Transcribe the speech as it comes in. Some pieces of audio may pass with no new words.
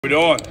We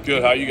doing?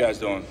 Good. How you guys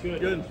doing?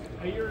 Good.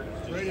 Hey, you're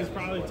rated as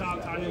probably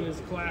top tight end in this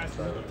class.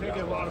 Are you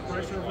taking a lot of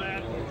pressure of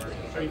that, or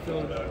how are you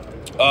feeling about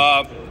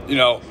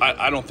it?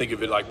 I don't think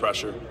of it like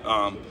pressure.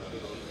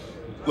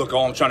 Look,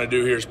 all I'm trying to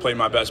do here is play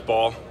my best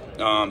ball,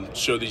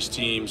 show these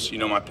teams,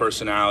 my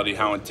personality,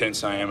 how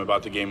intense I am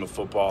about the game of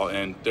football,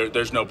 and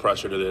there's no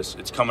pressure to this.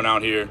 It's coming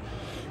out here,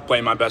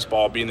 playing my best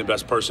ball, being the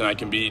best person I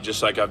can be,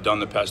 just like I've done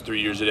the past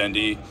 3 years at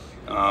ND,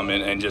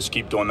 and just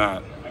keep doing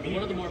that. One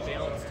of the more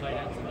balanced tight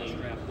ends in this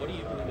draft. What do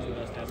you think is the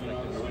best aspect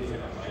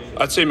of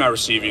I'd say my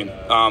receiving.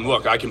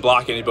 Look, I can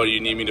block anybody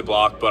you need me to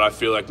block, but I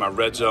feel like my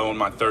red zone,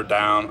 my third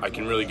down, I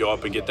can really go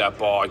up and get that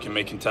ball. I can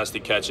make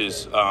contested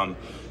catches, and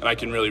I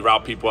can really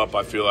route people up,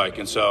 I feel like.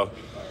 And so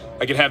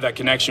I can have that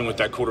connection with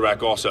that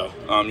quarterback also.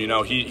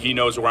 He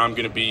knows where I'm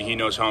going to be. He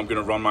knows how I'm going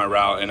to run my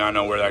route, and I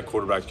know where that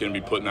quarterback's going to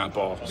be putting that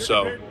ball.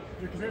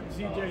 You're compared to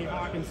C.J.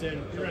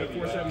 Hawkinson. You're at a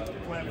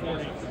 4.7 flat 40.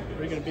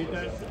 Are you going to beat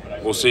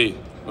that? We'll see.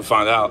 We'll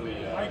find out.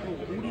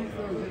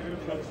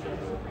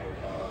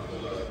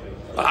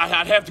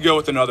 I'd have to go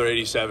with another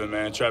 87,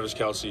 man, Travis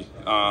Kelce.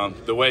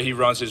 The way he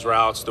runs his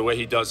routes, the way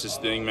he does his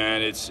thing,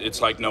 man,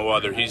 it's like no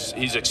other.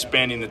 He's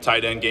expanding the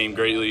tight end game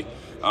greatly,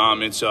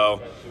 and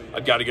so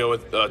I've got to go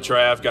with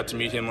Trav. Got to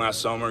meet him last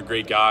summer,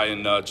 great guy,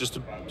 and just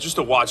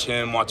to watch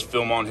him, watch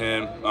film on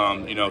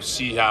him,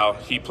 see how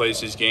he plays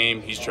his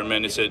game. He's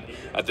tremendous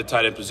at the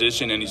tight end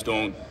position, and he's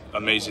doing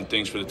amazing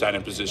things for the tight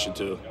end position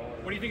too.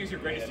 What do you think is your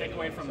greatest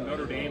takeaway from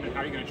Notre Dame, and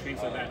how are you going to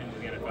translate that into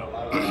the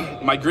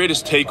NFL? My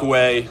greatest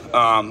takeaway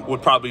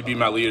would probably be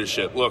my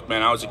leadership. Look,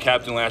 man, I was a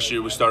captain last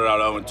year. We started out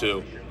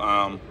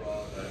 0-2.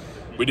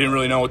 We didn't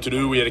really know what to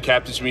do. We had a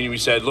captain's meeting. We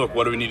said, look,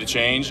 what do we need to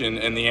change?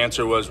 And the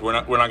answer was we're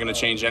not going to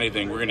change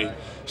anything. We're going to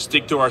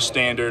stick to our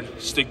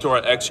standard, stick to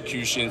our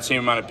execution, same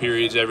amount of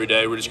periods every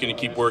day. We're just going to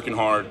keep working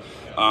hard.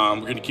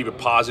 We're going to keep a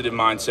positive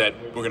mindset.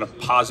 We're going to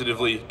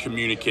positively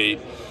communicate.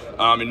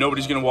 And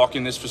nobody's going to walk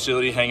in this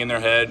facility hanging their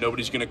head.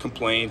 Nobody's going to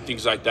complain,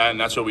 things like that. And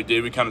that's what we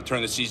did. We kind of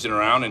turned the season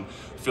around, and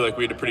I feel like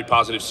we had a pretty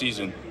positive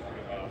season.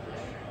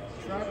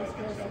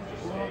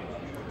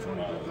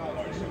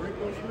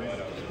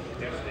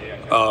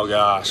 Oh,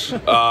 gosh.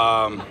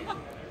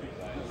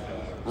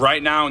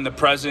 Right now in the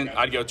present,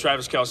 I'd go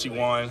Travis Kelce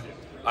 1.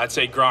 I'd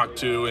say Gronk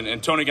 2.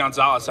 And Tony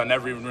Gonzalez, I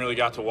never even really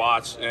got to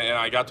watch. And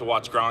I got to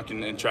watch Gronk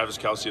and Travis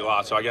Kelce a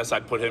lot. So I guess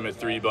I'd put him at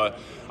 3. But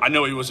I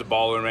know he was a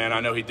baller, man. I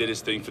know he did his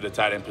thing for the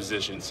tight end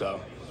position.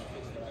 So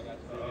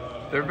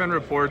there have been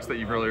reports that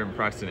you've really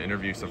impressed in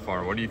interviews so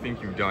far. What do you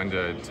think you've done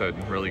to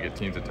really get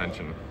teams'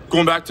 attention?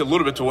 Going back to a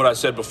little bit to what I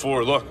said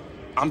before, look,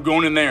 I'm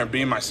going in there and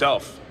being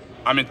myself.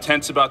 I'm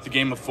intense about the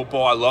game of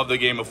football. I love the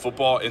game of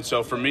football. And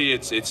so for me,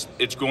 it's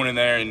going in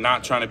there and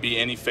not trying to be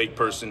any fake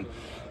person,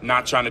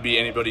 not trying to be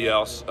anybody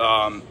else,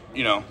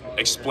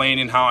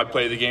 explaining how I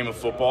play the game of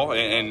football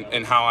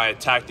and how I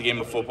attack the game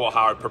of football,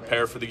 how I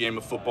prepare for the game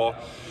of football,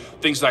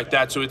 things like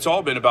that. So it's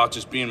all been about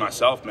just being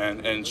myself,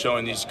 man, and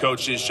showing these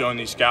coaches, showing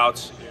these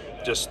scouts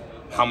just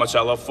how much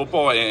I love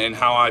football and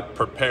how I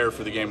prepare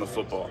for the game of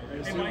football.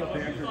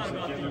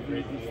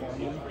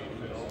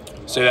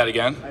 Say that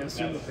again? I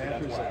assume the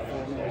Panthers are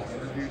formal.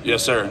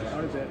 Yes, sir.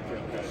 How did that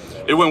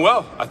go? It went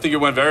well. I think it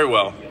went very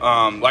well.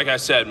 Like I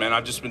said, man,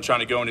 I've just been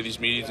trying to go into these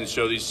meetings and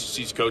show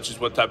these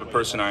coaches what type of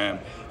person I am.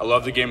 I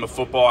love the game of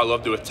football. I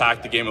love to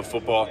attack the game of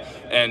football.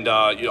 And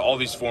all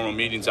these formal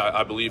meetings,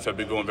 I believe, have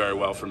been going very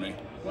well for me.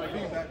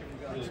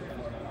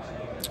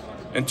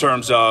 In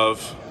terms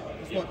of?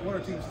 What are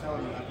teams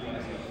telling you?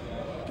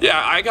 Yeah,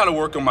 I got to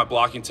work on my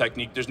blocking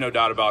technique. There's no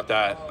doubt about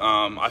that.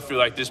 I feel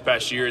like this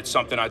past year, it's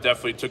something I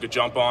definitely took a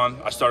jump on.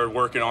 I started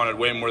working on it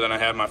way more than I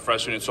had my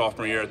freshman and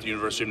sophomore year at the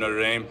University of Notre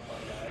Dame.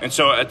 And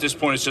so at this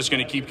point, it's just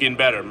going to keep getting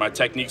better. My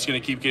technique's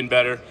going to keep getting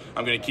better.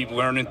 I'm going to keep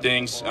learning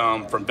things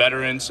from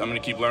veterans. I'm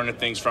going to keep learning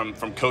things from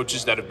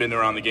coaches that have been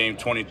around the game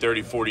 20,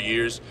 30, 40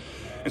 years.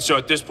 And so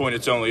at this point,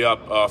 it's only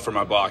up for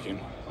my blocking.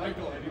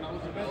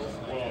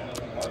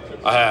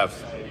 I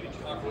have.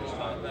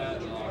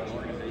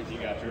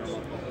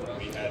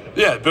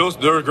 Yeah, Bills,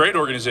 they're a great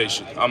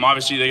organization.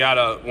 Obviously, they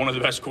got one of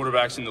the best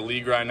quarterbacks in the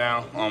league right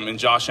now in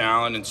Josh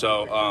Allen. And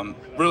so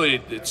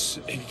really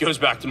it goes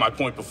back to my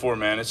point before,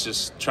 man. It's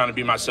just trying to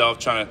be myself,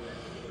 trying to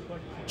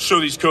show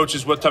these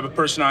coaches what type of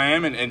person I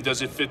am and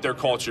does it fit their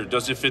culture,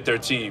 does it fit their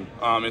team.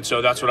 And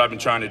so that's what I've been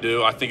trying to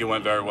do. I think it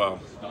went very well.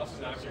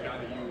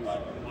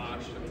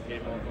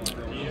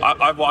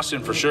 I've watched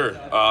him for sure.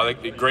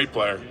 Great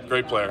player.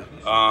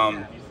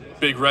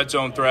 Big red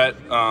zone threat,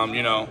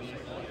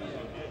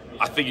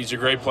 I think he's a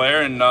great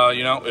player, and,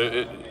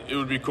 it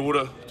would be cool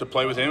to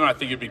play with him, and I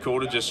think it'd be cool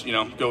to just,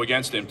 go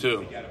against him,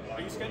 too.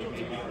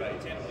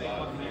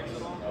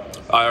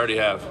 I already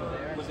have.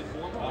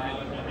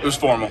 It was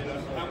formal.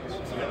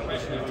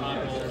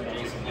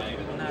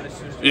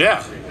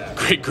 Yeah,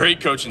 great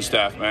coaching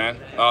staff, man.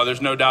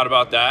 There's no doubt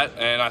about that,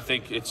 and I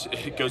think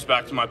it goes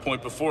back to my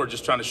point before,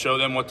 just trying to show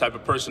them what type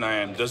of person I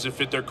am. Does it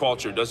fit their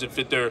culture? Does it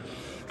fit their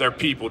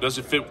people? Does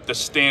it fit the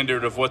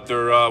standard of what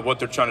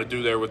they're trying to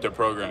do there with their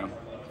program?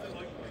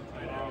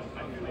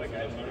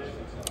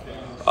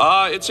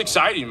 It's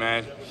exciting,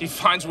 man. He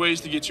finds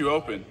ways to get you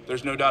open.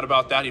 There's no doubt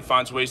about that. He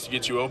finds ways to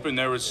get you open.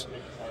 There was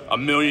a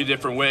million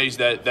different ways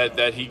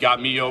that he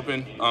got me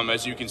open,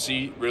 as you can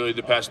see, really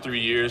the past 3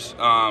 years.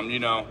 You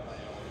know,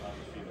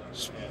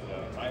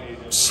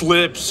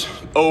 slips,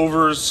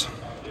 overs,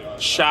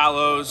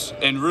 shallows,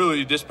 and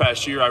really this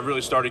past year I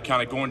really started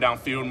kind of going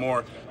downfield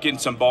more, getting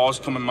some balls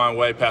coming my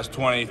way past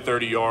 20,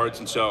 30 yards,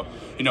 and so,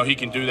 you know, he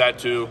can do that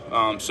too.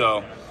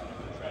 So,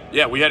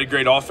 yeah, we had a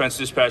great offense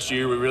this past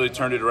year. We really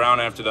turned it around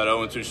after that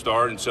 0-2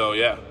 start, and so,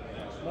 yeah.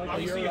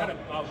 Obviously, you had a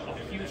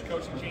huge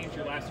coaching change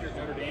your last year at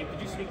Notre Dame.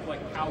 Could you speak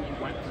like how you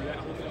went through that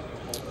whole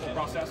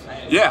process?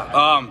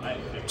 Yeah.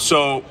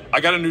 So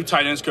I got a new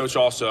tight ends coach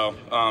also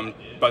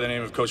by the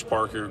name of Coach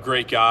Parker.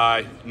 Great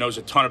guy, knows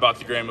a ton about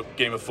the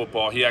game of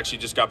football. He actually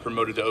just got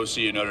promoted to OC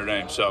at Notre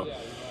Dame. So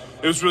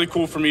it was really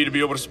cool for me to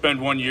be able to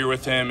spend 1 year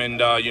with him and,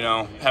 you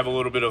know, have a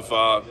little bit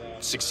of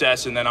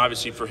success, and then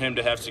obviously for him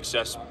to have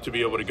success to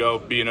be able to go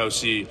be an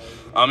OC.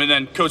 And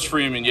then Coach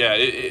Freeman, yeah,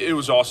 it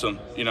was awesome,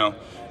 you know.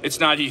 It's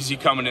not easy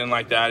coming in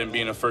like that and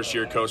being a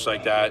first-year coach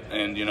like that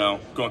and, you know,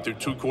 going through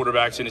 2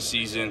 quarterbacks in a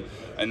season,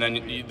 and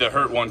then the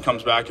hurt one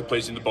comes back and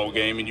plays in the bowl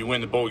game and you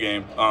win the bowl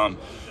game.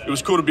 It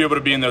was cool to be able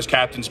to be in those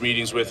captains'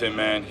 meetings with him,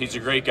 man. He's a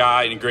great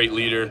guy and a great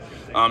leader.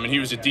 And he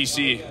was at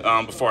D.C.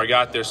 Before I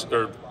got there,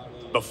 or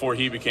before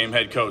he became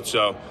head coach.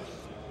 So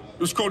it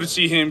was cool to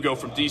see him go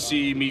from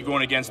D.C., me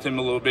going against him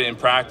a little bit in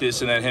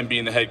practice, and then him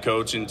being the head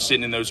coach and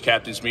sitting in those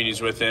captains'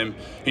 meetings with him.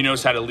 He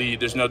knows how to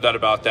lead. There's no doubt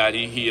about that.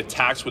 He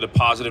attacks with a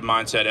positive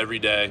mindset every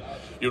day.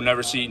 You'll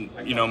never see,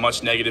 you know,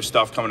 much negative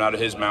stuff coming out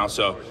of his mouth.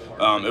 So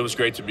it was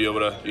great to be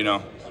able to, you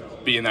know,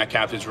 be in that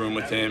captain's room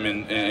with him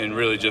and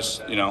really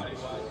just, you know,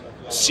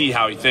 see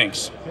how he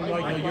thinks. Hey,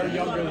 Michael, you're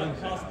younger than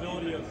The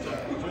possibility of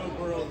Joe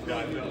Burrow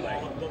throwing the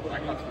ball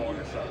and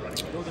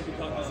what would it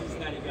become the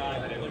Cincinnati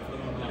guy that would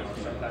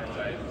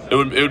It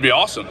would be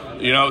awesome.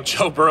 You know,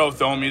 Joe Burrow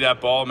throwing me that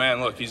ball,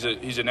 man, look, he's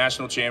a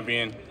national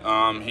champion.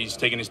 He's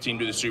taking his team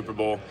to the Super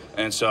Bowl.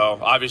 And so,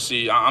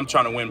 obviously, I'm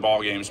trying to win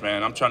ball games,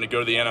 man. I'm trying to go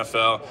to the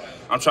NFL.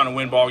 I'm trying to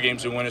win ball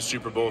games and win a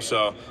Super Bowl.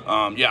 So,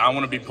 yeah, I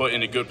want to be put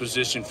in a good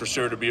position for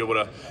sure to be able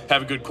to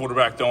have a good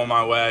quarterback throwing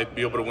my way,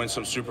 be able to win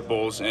some Super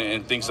Bowls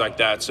and things like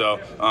that. So,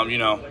 you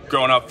know,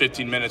 growing up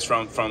 15 minutes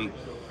from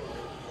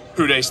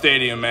Houday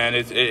Stadium, man,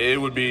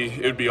 it would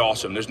be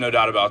awesome. There's no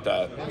doubt about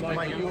that.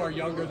 Mike, you are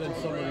younger than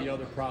some of the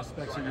other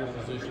prospects in your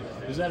position.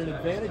 Is that an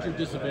advantage or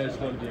disadvantage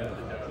going to the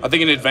NFL? I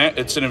think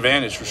it's an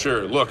advantage for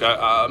sure. Look,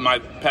 my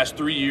past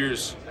 3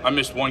 years, I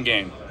missed one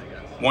game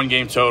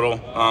total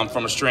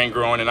from a strain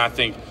growing, and I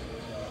think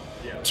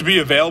to be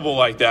available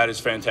like that is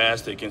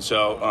fantastic. And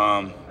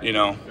so, you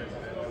know,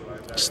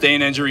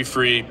 staying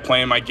injury-free,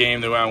 playing my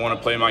game the way I want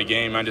to play my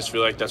game, I just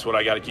feel like that's what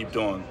I got to keep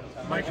doing.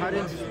 Mike, how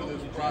did you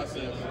this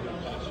process?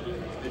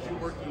 If you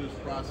work through this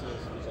process,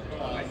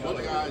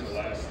 what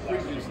guys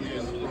previously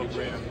in the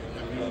program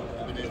have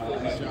you been able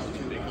to reach out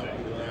to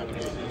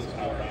navigate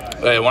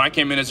this? When I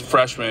came in as a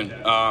freshman,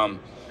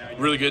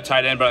 really good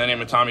tight end by the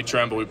name of Tommy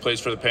Tremble, who plays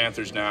for the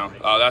Panthers now.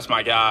 That's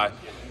my guy.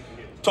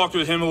 Talked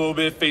with him a little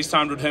bit,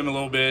 FaceTimed with him a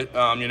little bit,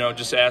 you know,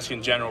 just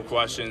asking general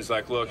questions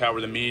like, look, how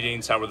were the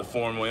meetings? How were the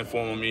formal,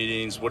 informal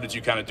meetings? What did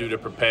you kind of do to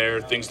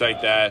prepare? Things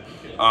like that.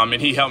 And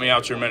he helped me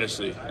out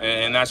tremendously.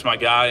 And that's my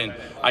guy. And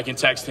I can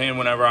text him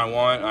whenever I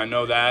want. I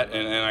know that.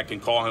 And I can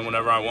call him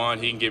whenever I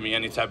want. He can give me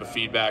any type of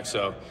feedback.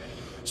 So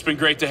it's been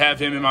great to have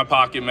him in my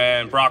pocket,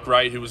 man. Brock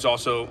Wright, who was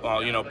also,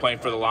 you know, playing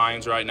for the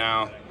Lions right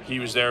now. He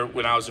was there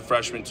when I was a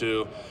freshman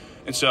too.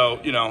 And so,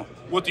 you know,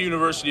 what the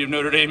University of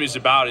Notre Dame is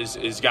about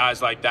is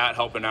guys like that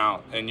helping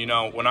out. And, you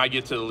know, when I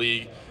get to the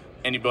league,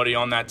 anybody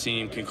on that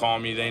team can call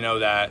me. They know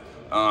that.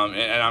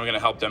 And I'm going to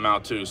help them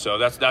out too. So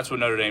that's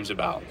what Notre Dame's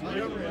about. You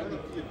never had the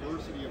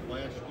adversity of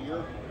last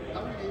year.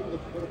 How were you able to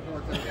put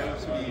apart that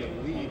adversity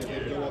and lead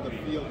and go on the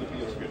field to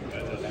be a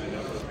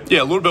superstar?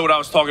 Yeah, a little bit what I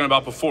was talking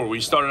about before.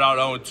 We started out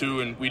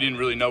 0-2, and we didn't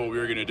really know what we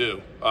were going to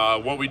do.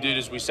 What we did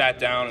is we sat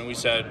down and we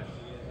said,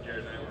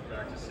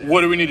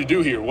 what do we need to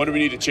do here? What do we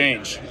need to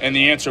change? And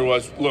the answer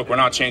was, look, we're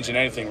not changing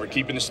anything. We're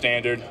keeping the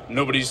standard.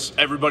 Everybody's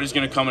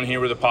going to come in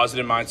here with a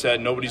positive mindset.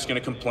 Nobody's going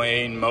to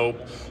complain,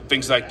 mope,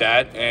 things like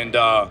that. And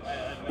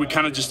we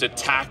kind of just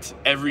attacked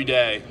every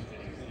day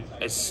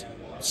as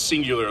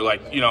singular,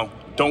 like, you know,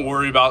 don't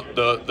worry about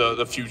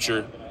the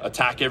future.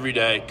 Attack every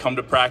day. Come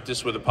to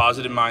practice with a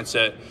positive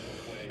mindset.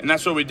 And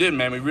that's what we did,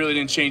 man. We really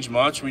didn't change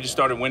much. We just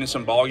started winning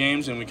some ball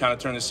games, and we kind of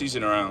turned the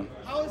season around.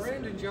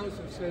 Brandon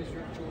Joseph says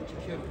you're George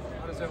Kittle.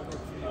 How does that work for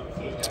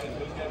you?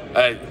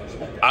 Hey,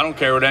 I don't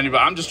care what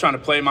anybody. I'm just trying to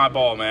play my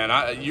ball,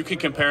 man. You can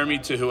compare me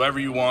to whoever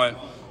you want.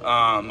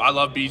 I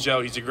love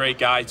Bijo. He's a great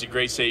guy. He's a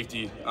great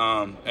safety.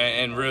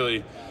 And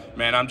really,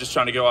 man, I'm just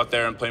trying to go out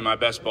there and play my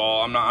best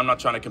ball. I'm not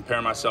trying to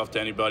compare myself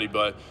to anybody,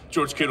 but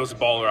George Kittle's a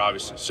baller,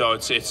 obviously. So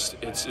it's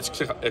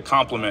a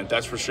compliment,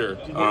 that's for sure.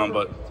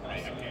 But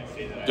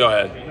go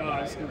ahead. No,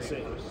 I was going to say,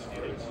 did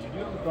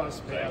you ever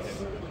cross paths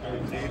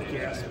with Dave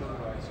Casper?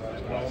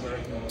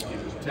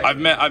 I've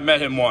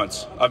met him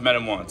once. Anything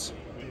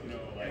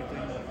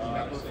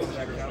remember from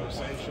that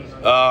conversation?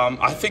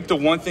 I think the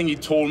one thing he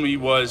told me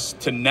was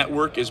to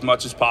network as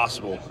much as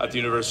possible at the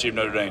University of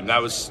Notre Dame.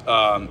 That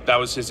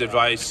was his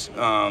advice.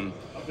 A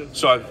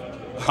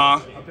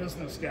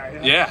business guy.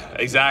 Yeah,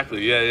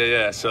 exactly.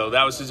 Yeah. So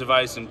that was his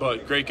advice.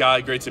 But great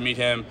guy, great to meet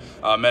him.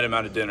 Met him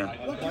at a dinner.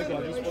 What kind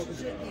of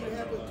relationship do you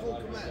have with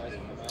Cole Kmet?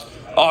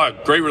 Oh,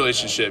 great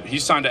relationship.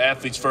 He's signed to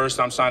Athletes First.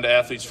 I'm signed to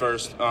Athletes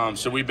First.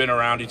 So we've been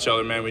around each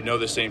other, man. We know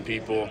the same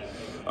people.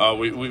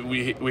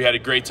 We had a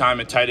great time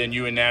at tight end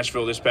U in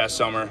Nashville this past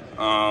summer.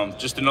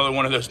 Just another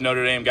one of those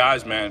Notre Dame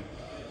guys, man.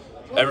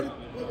 What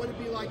would it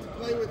be like to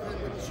play with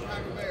him with the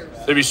Chicago Bears?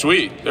 It'd be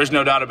sweet. There's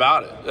no doubt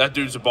about it. That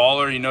dude's a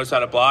baller. He knows how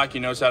to block. He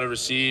knows how to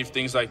receive,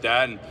 things like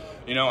that. And,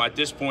 at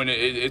this point,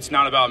 it's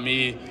not about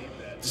me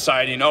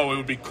deciding, it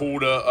would be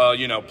cool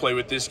to, play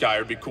with this guy or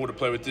it'd be cool to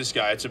play with this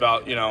guy. It's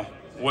about,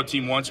 what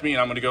team wants me,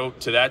 and I'm going to go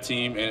to that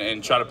team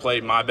and try to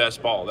play my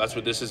best ball. That's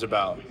what this is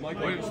about. Mike,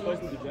 what are you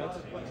supposed to the Jets?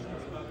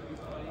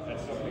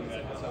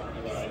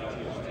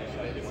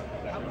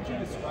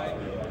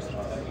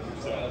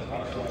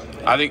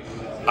 I think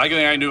I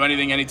can do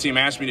anything any team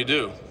asks me to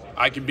do.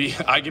 I can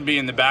be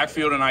in the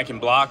backfield and I can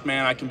block,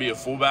 man. I can be a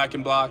fullback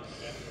and block.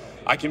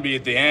 I can be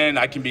at the end.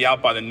 I can be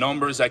out by the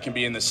numbers. I can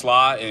be in the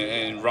slot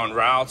and run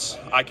routes.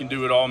 I can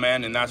do it all,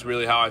 man, and that's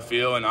really how I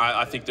feel. And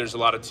I think there's a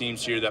lot of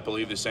teams here that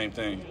believe the same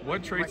thing.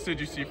 What traits did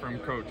you see from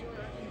Coach?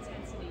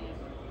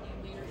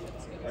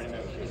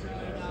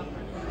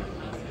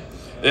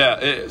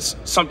 Yeah,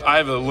 I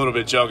have a little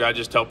bit of joke. I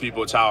just tell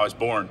people it's how I was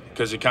born,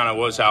 because it kind of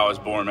was how I was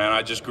born, man.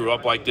 I just grew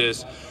up like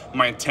this.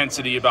 My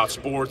intensity about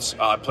sports,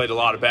 I played a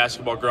lot of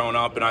basketball growing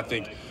up, and I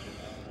think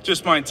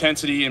just my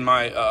intensity and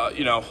my,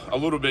 a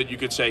little bit, you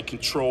could say,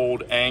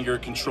 controlled anger,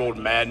 controlled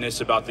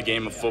madness about the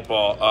game of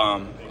football.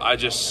 I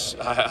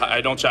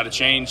don't try to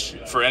change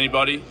for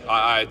anybody.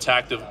 I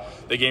attack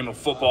the game of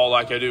football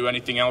like I do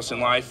anything else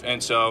in life.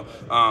 And so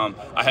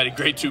I had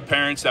great two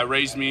parents that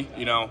raised me,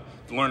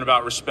 learn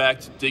about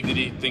respect,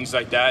 dignity, things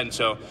like that. And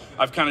so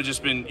I've kind of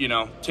just been,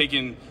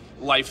 taking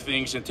life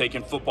things and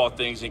taking football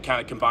things and kind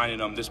of combining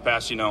them this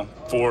past, 4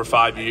 or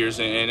 5 years,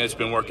 and it's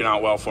been working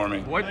out well for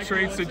me. What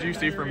traits did you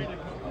see from...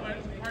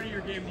 Part of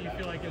your game do you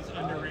feel like is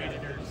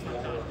underrated or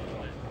slept on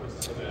a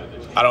little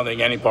bit? I don't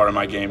think any part of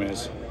my game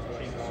is.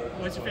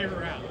 What's your favorite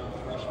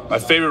route? My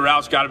favorite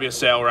route's got to be a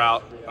sail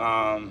route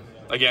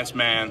against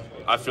man.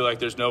 I feel like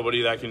there's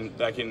nobody that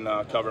can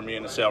cover me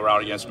in a sail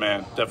route against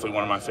man. Definitely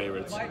one of my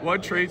favorites.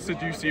 What traits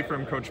did you see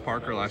from Coach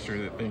Parker last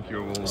year that think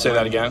you will... Say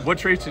that again? What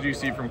traits did you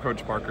see from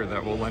Coach Parker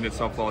that will lend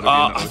itself well to being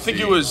the OC? I think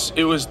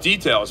it was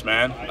details,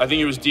 man. I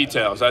think it was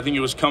details. I think it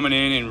was coming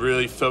in and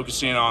really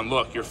focusing on,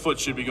 look, your foot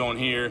should be going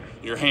here,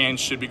 your hands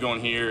should be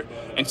going here,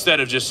 instead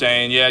of just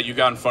saying, yeah, you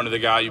got in front of the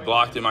guy, you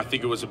blocked him. I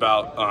think it was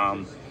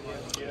about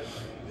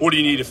what do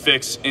you need to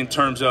fix in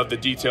terms of the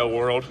detail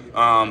world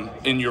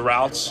in your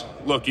routes.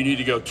 Look, you need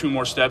to go 2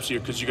 more steps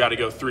here because you got to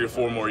go 3 or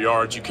 4 more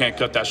yards. You can't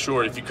cut that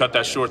short. If you cut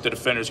that short, the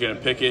defender's going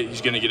to pick it.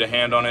 He's going to get a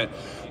hand on it,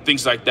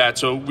 things like that.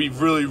 So we've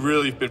really,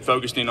 really been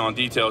focusing on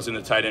details in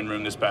the tight end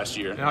room this past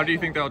year. And how do you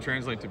think that will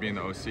translate to being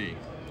the OC?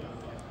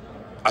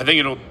 I think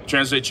it'll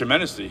translate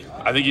tremendously.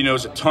 I think he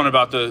knows a ton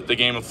about the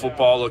game of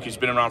football. Look, he's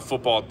been around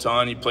football a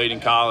ton. He played in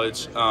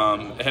college, and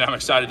I'm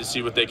excited to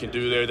see what they can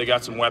do there. They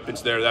got some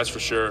weapons there, that's for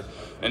sure,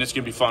 and it's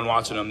going to be fun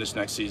watching them this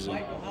next season.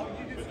 How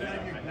would you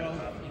describe your growth,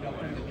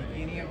 from the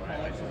beginning of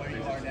college to where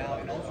you are now,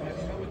 and also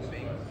have you met with the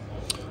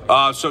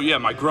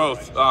Bengals? My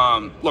growth.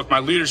 Look, my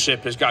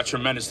leadership has got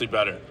tremendously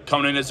better.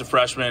 Coming in as a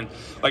freshman,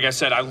 like I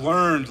said, I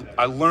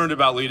learned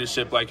about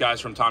leadership like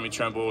guys from Tommy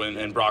Tremble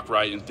and Brock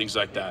Wright and things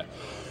like that.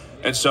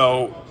 And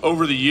so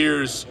over the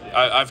years,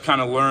 I've kind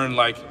of learned,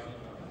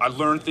 I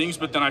learned things,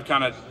 but then I've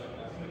kind of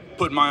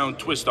put my own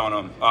twist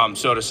on them,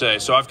 so to say.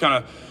 So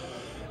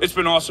it's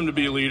been awesome to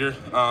be a leader,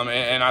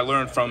 and I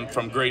learned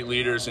from great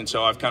leaders, and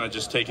so I've kind of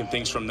just taken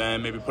things from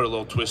them, maybe put a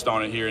little twist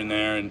on it here and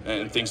there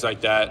and things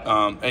like that.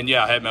 I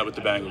have met with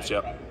the Bengals,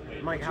 yep.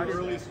 Mike, how did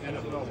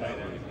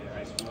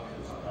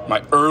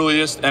My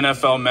earliest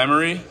NFL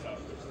memory?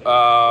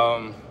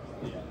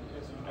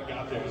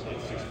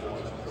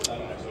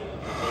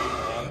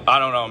 I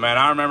don't know, man.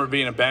 I remember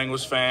being a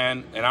Bengals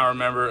fan, and I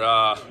remember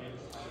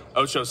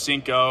Ocho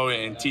Cinco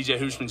and TJ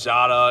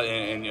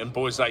Houshmandzadeh and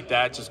boys like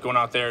that just going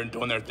out there and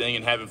doing their thing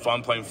and having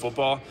fun playing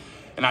football.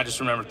 And I just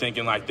remember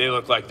thinking, they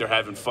look like they're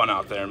having fun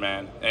out there,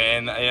 man.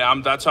 And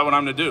that's what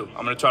I'm going to do.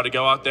 I'm going to try to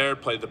go out there,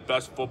 play the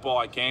best football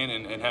I can,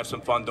 and have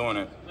some fun doing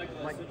it. Like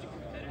such a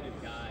competitive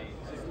guy,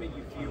 does this make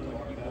you feel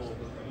when people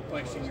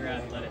question your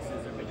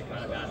athleticism and the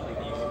kind of athlete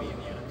that you can be in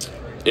the NFL?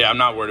 Yeah, I'm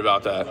not worried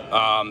about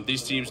that.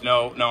 These teams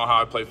know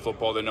how I play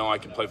football. They know I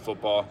can play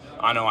football.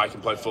 I know I can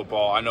play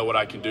football. I know what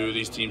I can do.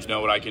 These teams know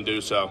what I can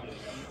do. So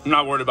I'm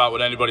not worried about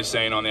what anybody's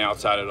saying on the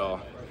outside at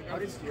all. How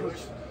did Coach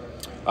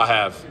I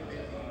have.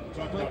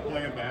 talk about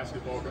playing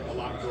basketball a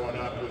lot growing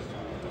up? Was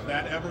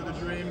that ever the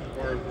dream,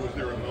 or was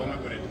there a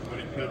moment when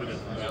it pivoted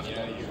from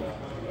basketball to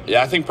football?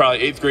 Yeah, I think probably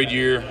 8th grade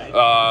year,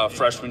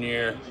 freshman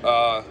year,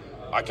 I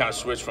kind of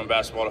switched from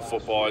basketball to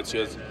football. It's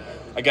just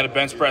I got a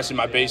bench press in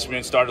my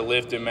basement, started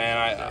lifting,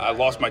 man. I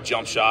lost my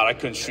jump shot. I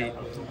couldn't shoot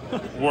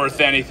worth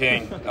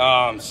anything.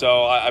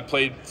 So I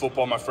played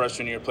football my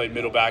freshman year, played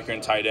middle backer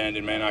and tight end,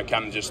 and, man, I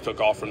kind of just took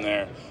off from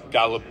there.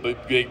 Got a little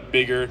bit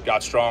bigger,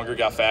 got stronger,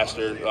 got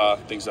faster,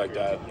 things like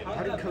that.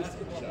 How did Coach?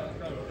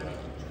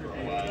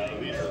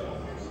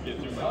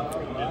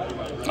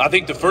 I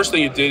think the first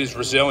thing it did is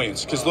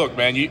resilience. Because, look,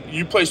 man,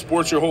 you play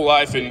sports your whole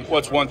life, and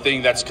what's one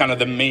thing that's kind of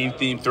the main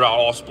theme throughout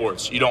all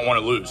sports? You don't want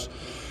to lose.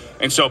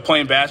 And so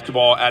playing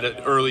basketball at an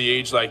early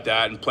age like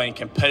that and playing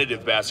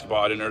competitive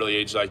basketball at an early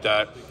age like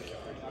that,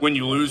 when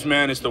you lose,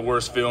 man, it's the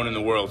worst feeling in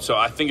the world. So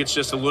I think it's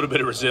just a little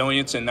bit of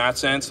resilience in that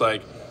sense,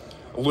 like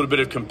a little bit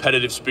of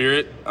competitive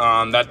spirit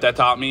that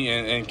taught me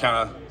and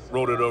kind of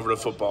rolled it over to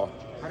football.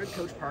 How did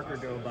Coach Parker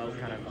go about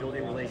kind of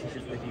building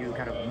relationships with you,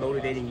 kind of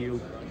motivating you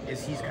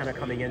as he's kind of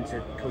coming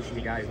into coaching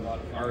a guy who's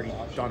already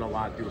done a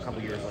lot through a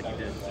couple years like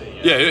you did?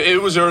 Yeah,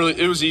 it was early.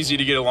 It was easy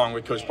to get along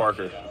with Coach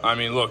Parker. I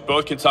mean, look,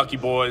 both Kentucky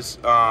boys,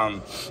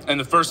 and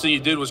the first thing he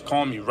did was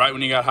call me right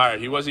when he got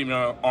hired. He wasn't even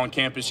on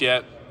campus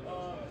yet.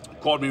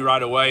 Called me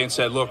right away and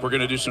said, look, we're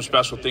going to do some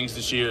special things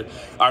this year.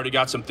 I already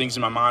got some things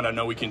in my mind I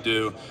know we can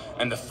do.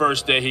 And the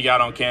first day he got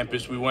on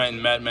campus, we went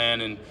and met,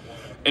 man,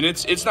 and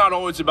it's not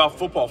always about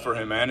football for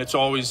him, man. It's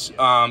always,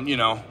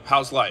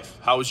 how's life?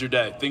 How was your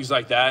day? Things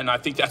like that. And I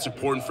think that's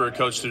important for a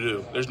coach to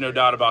do. There's no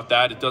doubt about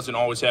that. It doesn't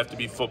always have to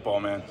be football,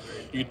 man.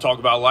 You can talk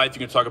about life. You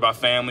can talk about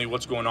family,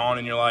 what's going on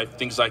in your life,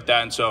 things like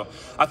that. And so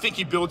I think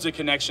he builds a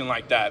connection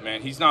like that,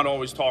 man. He's not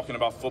always talking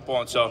about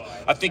football. And so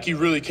I think he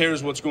really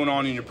cares what's going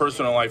on in your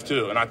personal life,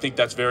 too. And I think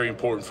that's very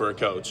important for a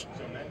coach.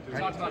 You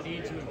talked about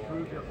needing to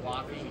improve your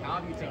blocking. How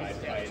have you taken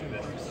steps to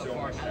improve so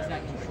far? How does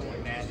that control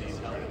and manage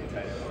help?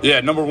 Yeah,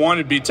 number one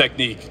would be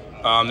technique.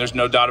 There's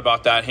no doubt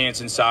about that.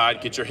 Hands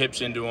inside, get your hips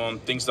into them,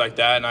 things like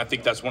that. And I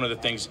think that's one of the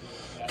things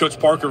Coach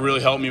Parker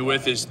really helped me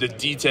with is the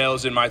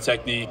details in my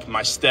technique,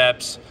 my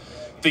steps,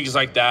 things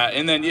like that.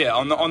 And then, yeah,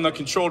 on the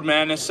controlled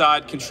madness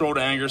side, controlled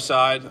anger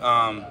side,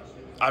 I'm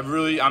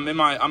in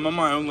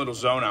my own little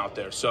zone out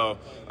there. So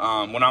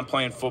when I'm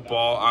playing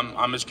football,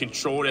 I'm as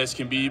controlled as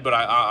can be, but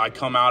I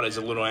come out as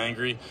a little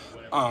angry.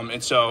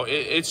 And so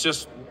it's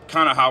just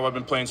kind of how I've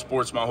been playing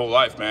sports my whole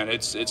life, man.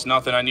 It's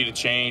nothing I need to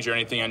change or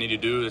anything I need to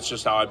do. It's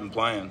just how I've been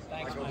playing.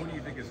 Michael, who do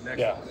you think is next?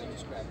 Yeah.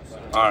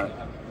 All right.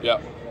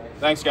 Yep.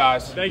 Thanks,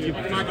 guys. Thank you,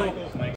 Michael.